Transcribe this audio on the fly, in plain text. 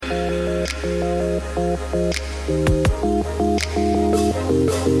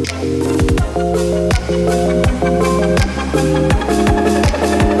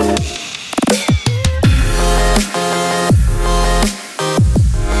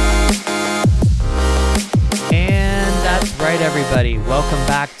Everybody, welcome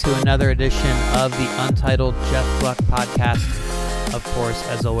back to another edition of the Untitled Jeff Gluck podcast. Of course,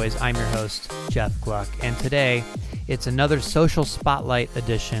 as always, I'm your host, Jeff Gluck, and today it's another Social Spotlight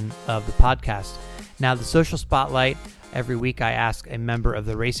edition of the podcast. Now, the Social Spotlight, every week I ask a member of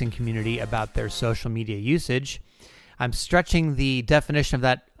the racing community about their social media usage. I'm stretching the definition of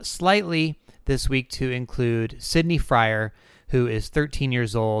that slightly this week to include Sydnee Fryer, who is 13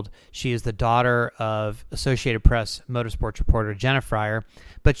 years old. She is the daughter of Associated Press motorsports reporter Jenna Fryer.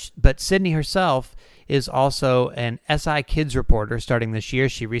 But Sydnee herself is also an SI Kids reporter starting this year.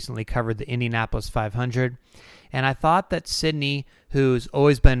 She recently covered the Indianapolis 500. And I thought that Sydnee, who's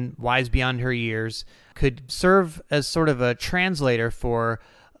always been wise beyond her years, could serve as sort of a translator for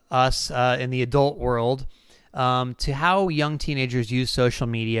us in the adult world to how young teenagers use social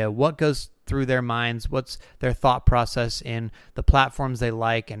media, what goes through their minds, what's their thought process in the platforms they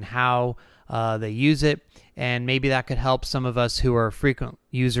like and how they use it. And maybe that could help some of us who are frequent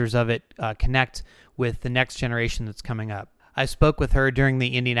users of it connect with the next generation that's coming up. I spoke with her during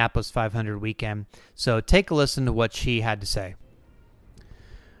the Indianapolis 500 weekend, so take a listen to what she had to say.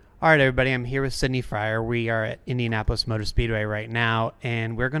 All right, everybody, I'm here with Sydnee Fryer. We are at Indianapolis Motor Speedway right now,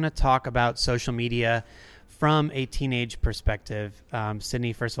 and we're going to talk about social media from a teenage perspective.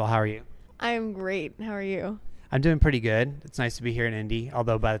 Sydnee, first of all, how are you? I'm great. How are you? I'm doing pretty good. It's nice to be here in Indy,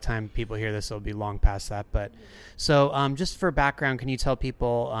 although by the time people hear this, it'll be long past that. But so just for background, can you tell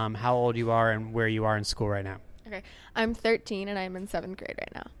people how old you are and where you are in school right now? Okay. I'm 13 and I'm in 7th grade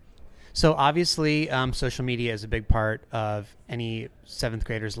right now. So obviously, social media is a big part of any 7th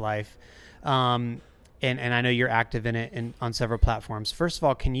grader's life. And I know you're active in it on several platforms. First of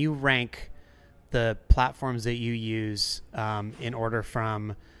all, can you rank the platforms that you use in order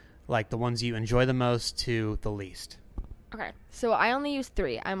from like the ones you enjoy the most to the least? Okay. So I only use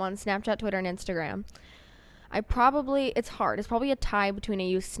 3. I'm on Snapchat, Twitter, and Instagram. It's hard. It's probably a tie between I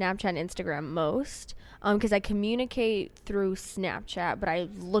use Snapchat and Instagram most because I communicate through Snapchat, but I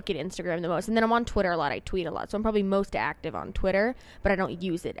look at Instagram the most. And then I'm on Twitter a lot. I tweet a lot. So I'm probably most active on Twitter, but I don't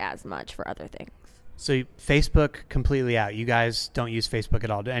use it as much for other things. So Facebook completely out. You guys don't use Facebook at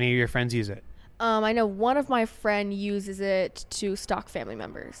all. Do any of your friends use it? I know one of my friend uses it to stalk family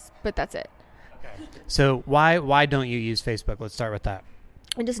members, but that's it. Okay. So why don't you use Facebook? Let's start with that.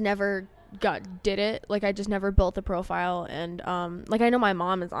 I just never did it. Like I just never built a profile, and like I know my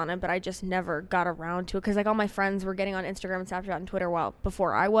mom is on it, but I just never got around to it because like all my friends were getting on Instagram and Snapchat and Twitter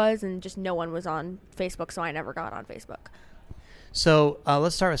before I was, and just no one was on Facebook, so I never got on Facebook. So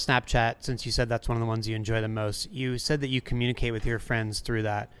let's start with Snapchat, since you said that's one of the ones you enjoy the most. You said that you communicate with your friends through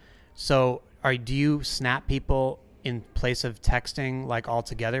that. So do you snap people in place of texting like all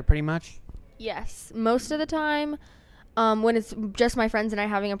together pretty much? Yes. Most of the time, when it's just my friends and I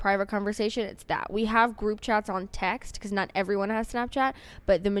having a private conversation, it's that. We have group chats on text because not everyone has Snapchat,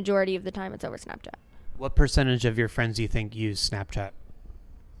 but the majority of the time it's over Snapchat. What percentage of your friends do you think use Snapchat?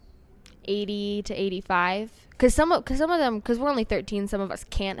 80 to 85. Because some of them, because we're only 13, some of us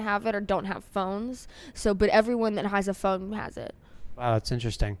can't have it or don't have phones. But everyone that has a phone has it. Wow, that's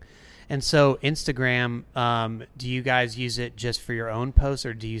interesting. And so Instagram, do you guys use it just for your own posts,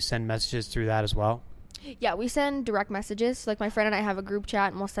 or do you send messages through that as well? Yeah, we send direct messages. Like my friend and I have a group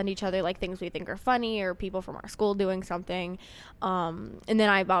chat, and we'll send each other like things we think are funny or people from our school doing something. And then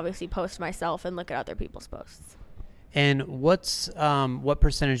I obviously post myself and look at other people's posts. And what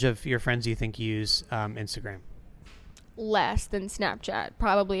percentage of your friends do you think use Instagram? Less than Snapchat,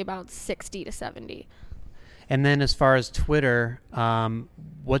 probably about 60 to 70. And then as far as Twitter,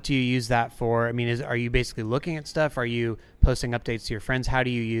 what do you use that for? I mean, are you basically looking at stuff? Are you posting updates to your friends? How do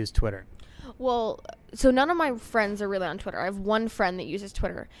you use Twitter? Well, so none of my friends are really on Twitter. I have one friend that uses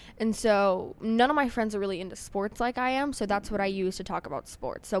Twitter. And so none of my friends are really into sports like I am. So that's what I use to talk about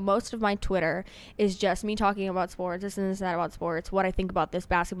sports. So most of my Twitter is just me talking about sports, this and this and that about sports, what I think about this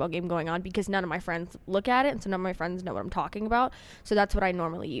basketball game going on, because none of my friends look at it. And so none of my friends know what I'm talking about. So that's what I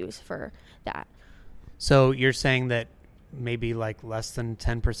normally use for that. So you're saying that maybe like less than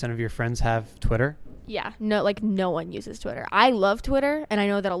 10% of your friends have Twitter? Yeah, no one uses Twitter. I love Twitter, and I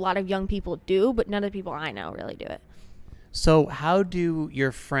know that a lot of young people do, but none of the people I know really do it. So how do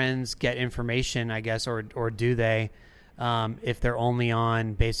your friends get information, I guess, or do they, if they're only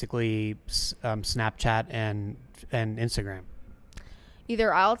on basically Snapchat and Instagram?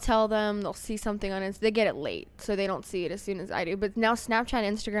 Either I'll tell them, they'll see something on it. They get it late, so they don't see it as soon as I do. But now Snapchat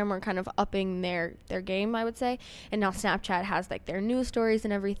and Instagram are kind of upping their game, I would say. And now Snapchat has like their news stories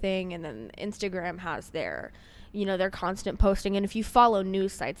and everything, and then Instagram has their, their constant posting. And if you follow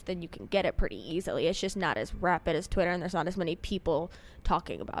news sites, then you can get it pretty easily. It's just not as rapid as Twitter, and there's not as many people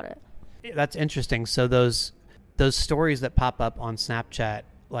talking about it. That's interesting. So those stories that pop up on Snapchat,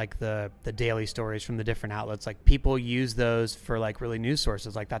 like the daily stories from the different outlets, like people use those for like really news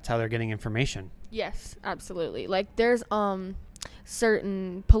sources. Like that's how they're getting information. Yes, absolutely. Like there's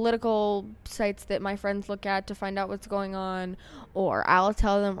certain political sites that my friends look at to find out what's going on, or I'll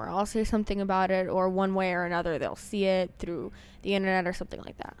tell them, or I'll say something about it, or one way or another they'll see it through the internet or something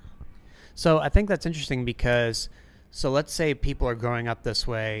like that. So I think that's interesting because, so let's say people are growing up this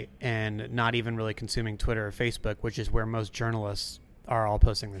way and not even really consuming Twitter or Facebook, which is where most journalists are all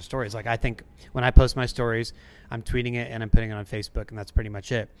posting their stories. Like I think when I post my stories, I'm tweeting it and I'm putting it on Facebook, and that's pretty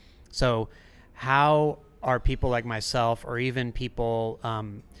much it. So how are people like myself, or even people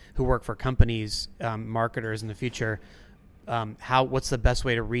who work for companies, marketers in the future, what's the best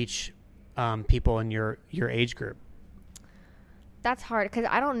way to reach people in your age group? That's hard because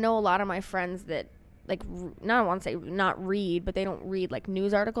I don't know a lot of my friends that like, I want to say not read, but they don't read like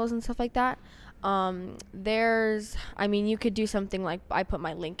news articles and stuff like that. You could do something like I put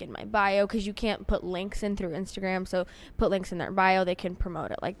my link in my bio, because you can't put links in through Instagram. So put links in their bio. They can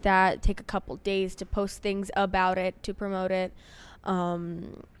promote it like that. Take a couple days to post things about it to promote it.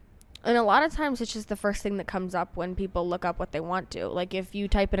 And a lot of times it's just the first thing that comes up when people look up what they want to. Like if you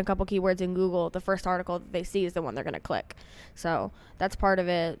type in a couple keywords in Google, the first article that they see is the one they're going to click. So that's part of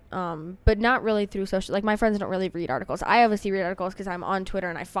it. But not really through social. Like my friends don't really read articles. I obviously read articles because I'm on Twitter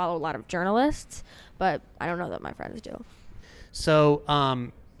and I follow a lot of journalists, but I don't know that my friends do. So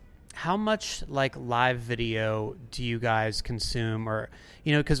how much like live video do you guys consume? Or,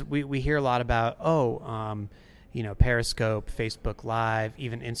 because we hear a lot about, Periscope, Facebook Live,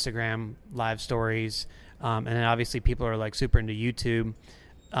 even Instagram live stories. And then obviously people are like super into YouTube.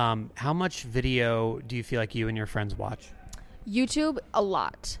 How much video do you feel like you and your friends watch? YouTube, a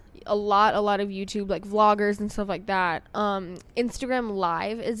lot of YouTube, like vloggers and stuff like that. Instagram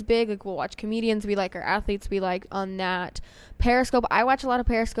Live is big. Like we'll watch comedians we like or athletes we like on that. Periscope, I watch a lot of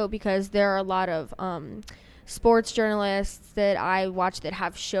Periscope because there are a lot of sports journalists that I watch that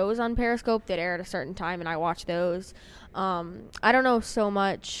have shows on Periscope that air at a certain time, and I watch those. I don't know so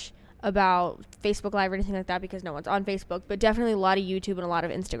much about Facebook Live or anything like that because no one's on Facebook, but definitely a lot of YouTube and a lot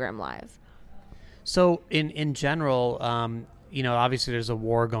of Instagram Live. So in general, obviously there's a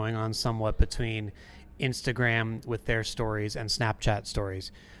war going on somewhat between Instagram with their stories and Snapchat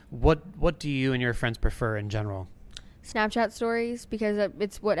stories. What do you and your friends prefer in general? Snapchat stories, because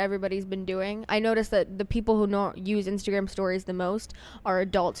it's what everybody's been doing. I noticed that the people who use Instagram stories the most are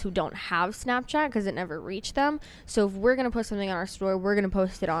adults who don't have Snapchat because it never reached them. So if we're going to post something on our story, we're going to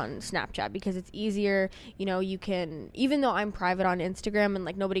post it on Snapchat because it's easier. You can, even though I'm private on Instagram and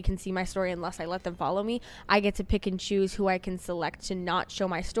like nobody can see my story unless I let them follow me, I get to pick and choose who I can select to not show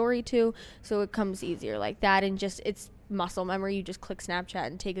my story to. So it comes easier like that, and just it's muscle memory. You just click Snapchat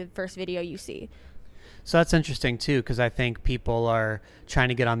and take the first video you see. So that's interesting, too, because I think people are trying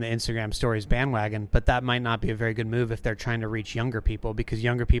to get on the Instagram stories bandwagon, but that might not be a very good move if they're trying to reach younger people, because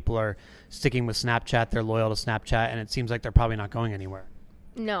younger people are sticking with Snapchat. They're loyal to Snapchat, and it seems like they're probably not going anywhere.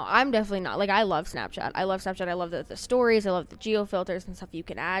 No, I'm definitely not. Like, I love Snapchat. I love the stories. I love the geo filters and stuff you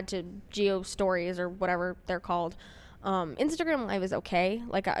can add to geo stories or whatever they're called. Instagram Live is okay,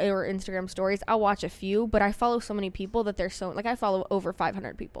 or Instagram stories. I'll watch a few, but I follow so many people that I follow over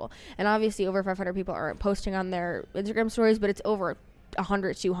 500 people, and obviously over 500 people aren't posting on their Instagram stories, but it's over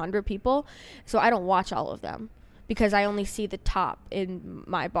 100, 200 people, so I don't watch all of them because I only see the top in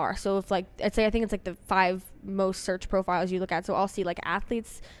my bar. So if I think it's like the 5 most search profiles you look at, so I'll see like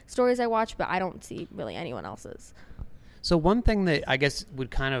athletes stories I watch, but I don't see really anyone else's. So one thing that I guess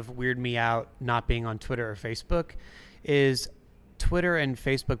would kind of weird me out not being on Twitter or Facebook is Twitter and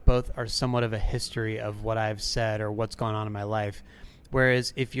Facebook both are somewhat of a history of what I've said or what's gone on in my life.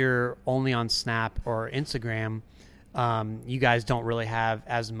 Whereas if you're only on Snap or Instagram, you guys don't really have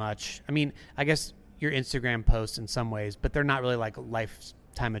as much. I mean, I guess your Instagram posts in some ways, but they're not really like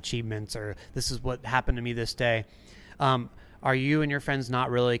lifetime achievements or this is what happened to me this day. Are you and your friends not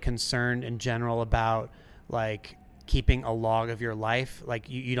really concerned in general about like keeping a log of your life?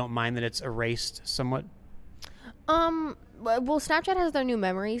 Like you don't mind that it's erased somewhat? Well, Snapchat has their new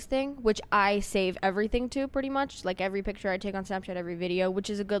memories thing, which I save everything to pretty much. Like every picture I take on Snapchat, every video, which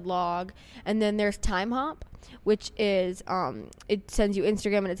is a good log. And then there's Time Hop, which is, it sends you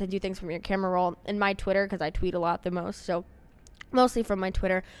Instagram and it sends you things from your camera roll. And my Twitter, because I tweet a lot the most. So Mostly from my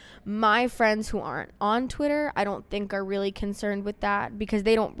Twitter. My friends who aren't on Twitter, I don't think are really concerned with that because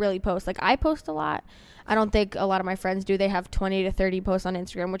they don't really post. Like, I post a lot. I don't think a lot of my friends do. They have 20 to 30 posts on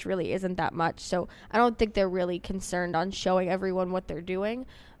Instagram, which really isn't that much. So I don't think they're really concerned on showing everyone what they're doing.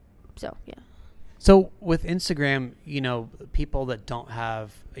 So, yeah. So with Instagram, people that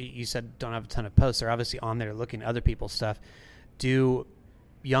you said don't have a ton of posts, are obviously on there looking at other people's stuff. Do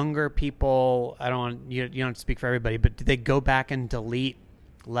younger people, you don't have to speak for everybody, but do they go back and delete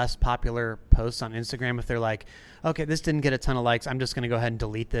less popular posts on Instagram if they're like, okay, this didn't get a ton of likes, I'm just going to go ahead and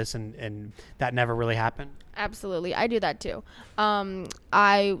delete this, and that never really happened? Absolutely. I do that too.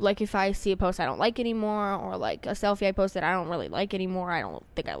 If I see a post I don't like anymore, or like a selfie I posted I don't really like anymore, I don't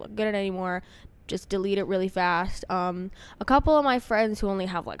think I look good at it anymore, just delete it really fast. A couple of my friends who only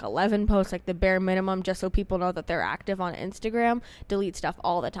have like 11 posts, like the bare minimum, just so people know that they're active on Instagram, delete stuff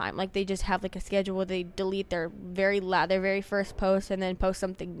all the time. Like, they just have like a schedule where they delete their very first post and then post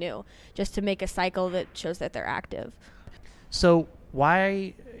something new, just to make a cycle that shows that they're active. So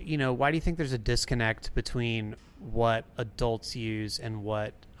why do you think there's a disconnect between what adults use and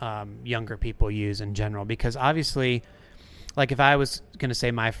what younger people use in general? Because obviously, like, if I was going to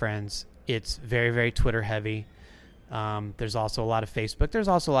say my friends, it's very, very Twitter heavy. There's also a lot of Facebook. There's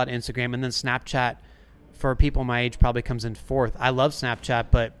also a lot of Instagram. And then Snapchat, for people my age, probably comes in fourth. I love Snapchat,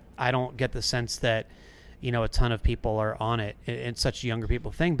 but I don't get the sense that, a ton of people are on it. It's such a younger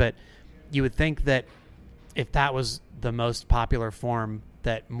people thing. But you would think that if that was the most popular form,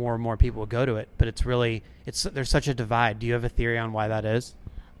 that more and more people would go to it. But there's such a divide. Do you have a theory on why that is?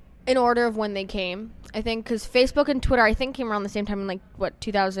 In order of when they came, I think, because Facebook and Twitter, I think, came around the same time in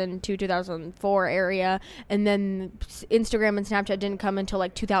 2002, 2004 area, and then Instagram and Snapchat didn't come until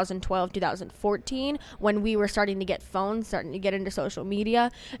 2012, 2014, when we were starting to get phones, starting to get into social media.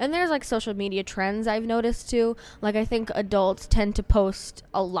 And there's social media trends I've noticed too. I think adults tend to post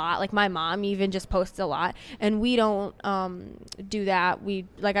a lot. Like, my mom even just posts a lot, and we don't do that. We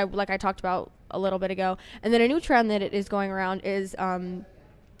I talked about a little bit ago. And then a new trend that is going around is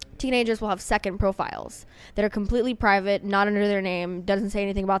teenagers will have second profiles that are completely private, not under their name, doesn't say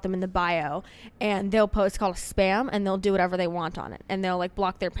anything about them in the bio, and they'll post, called a spam, and they'll do whatever they want on it, and they'll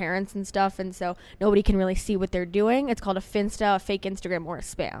block their parents and stuff, and so nobody can really see what they're doing. It's called a Finsta, a fake Instagram, or a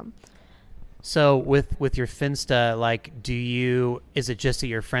spam. So with your Finsta, is it just that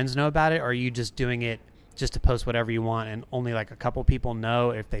your friends know about it, or are you just doing it just to post whatever you want and only a couple people know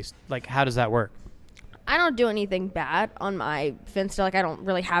if they, how does that work? I don't do anything bad on my Finsta. I don't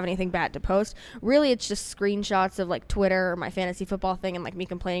really have anything bad to post. Really, it's just screenshots of Twitter or my fantasy football thing, and me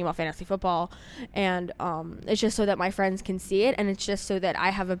complaining about fantasy football. And it's just so that my friends can see it, and it's just so that I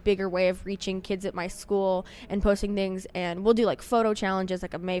have a bigger way of reaching kids at my school and posting things. And we'll do photo challenges,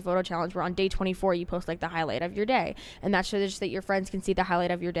 a May photo challenge, where on day 24 you post the highlight of your day, and that's just that your friends can see the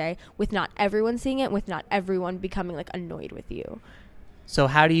highlight of your day, with not everyone seeing it, with not everyone becoming annoyed with you. So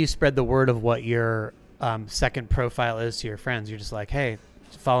how do you spread the word of what your second profile is to your friends? You're just hey,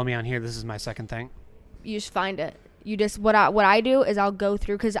 follow me on here, this is my second thing. You just find it. You just, what I do is I'll go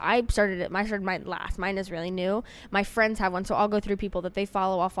through, because I started mine last. Mine is really new. My friends have one, so I'll go through people that they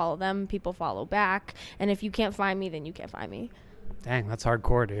follow. I'll follow them. People follow back. And if you can't find me, then you can't find me. Dang, that's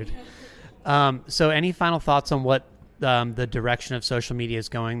hardcore, dude. So any final thoughts on what the direction of social media is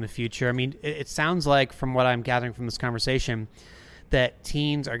going in the future? I mean, it sounds like, from what I'm gathering from this conversation, that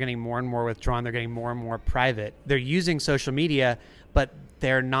teens are getting more and more withdrawn. They're getting more and more private. They're using social media, but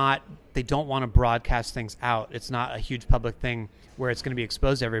they don't want to broadcast things out. It's not a huge public thing where it's going to be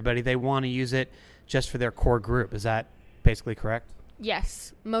exposed to everybody. They want to use it just for their core group. Is that basically correct?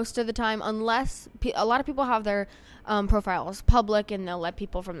 Yes, most of the time, unless a lot of people have their profiles public and they'll let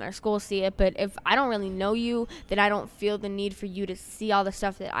people from their school see it. But if I don't really know you, then I don't feel the need for you to see all the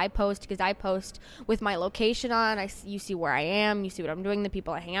stuff that I post, because I post with my location on. You see where I am, you see what I'm doing, the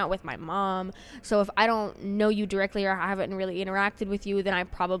people I hang out with, my mom. So if I don't know you directly, or I haven't really interacted with you, then I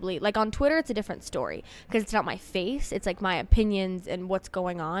probably, on Twitter, it's a different story, because it's not my face, it's my opinions and what's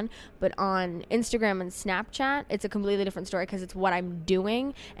going on. But on Instagram and Snapchat, it's a completely different story, because it's what I'm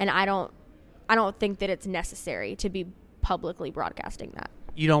doing, and I don't think that it's necessary to be publicly broadcasting that.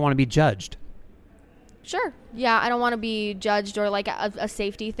 You don't want to be judged. Sure. Yeah, I don't want to be judged, or a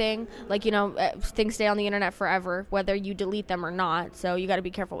safety thing. Things stay on the internet forever, whether you delete them or not. So you got to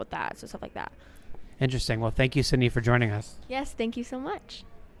be careful with that. So stuff like that. Interesting. Well, thank you, Sydnee, for joining us. Yes, thank you so much.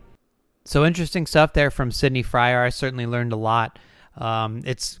 So interesting stuff there from Sydnee Fryer. I certainly learned a lot.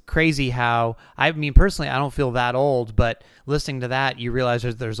 It's crazy how, personally, I don't feel that old, but listening to that, you realize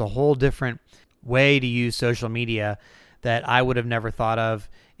there's a whole different way to use social media that I would have never thought of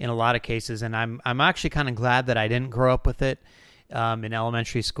in a lot of cases. And I'm actually kind of glad that I didn't grow up with it. in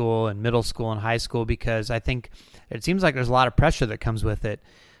elementary school and middle school and high school, because I think it seems like there's a lot of pressure that comes with it.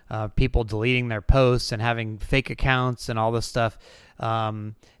 People deleting their posts and having fake accounts and all this stuff,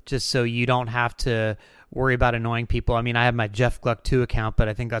 just so you don't have to worry about annoying people. I mean, I have my Jeff Gluck 2 account, but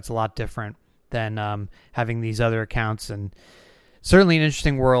I think that's a lot different than having these other accounts, and certainly an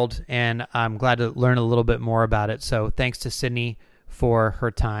interesting world, and I'm glad to learn a little bit more about it. So thanks to Sydnee for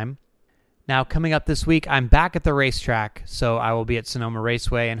her time. Now, coming up this week, I'm back at the racetrack, so I will be at Sonoma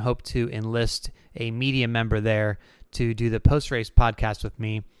Raceway and hope to enlist a media member there to do the post-race podcast with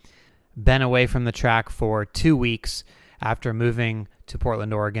me. Been away from the track for 2 weeks after moving to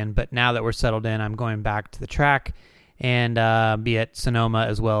Portland, Oregon, but now that we're settled in, I'm going back to the track and be at Sonoma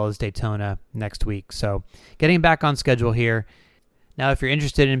as well as Daytona next week. So getting back on schedule here. Now, if you're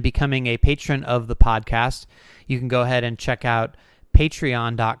interested in becoming a patron of the podcast, you can go ahead and check out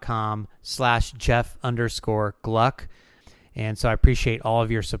patreon.com/Jeff_Gluck. And so I appreciate all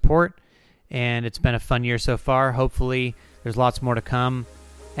of your support, and it's been a fun year so far. Hopefully there's lots more to come.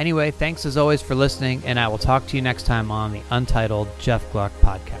 Anyway, thanks as always for listening, and I will talk to you next time on the Untitled Jeff Gluck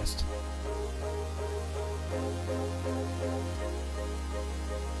Podcast.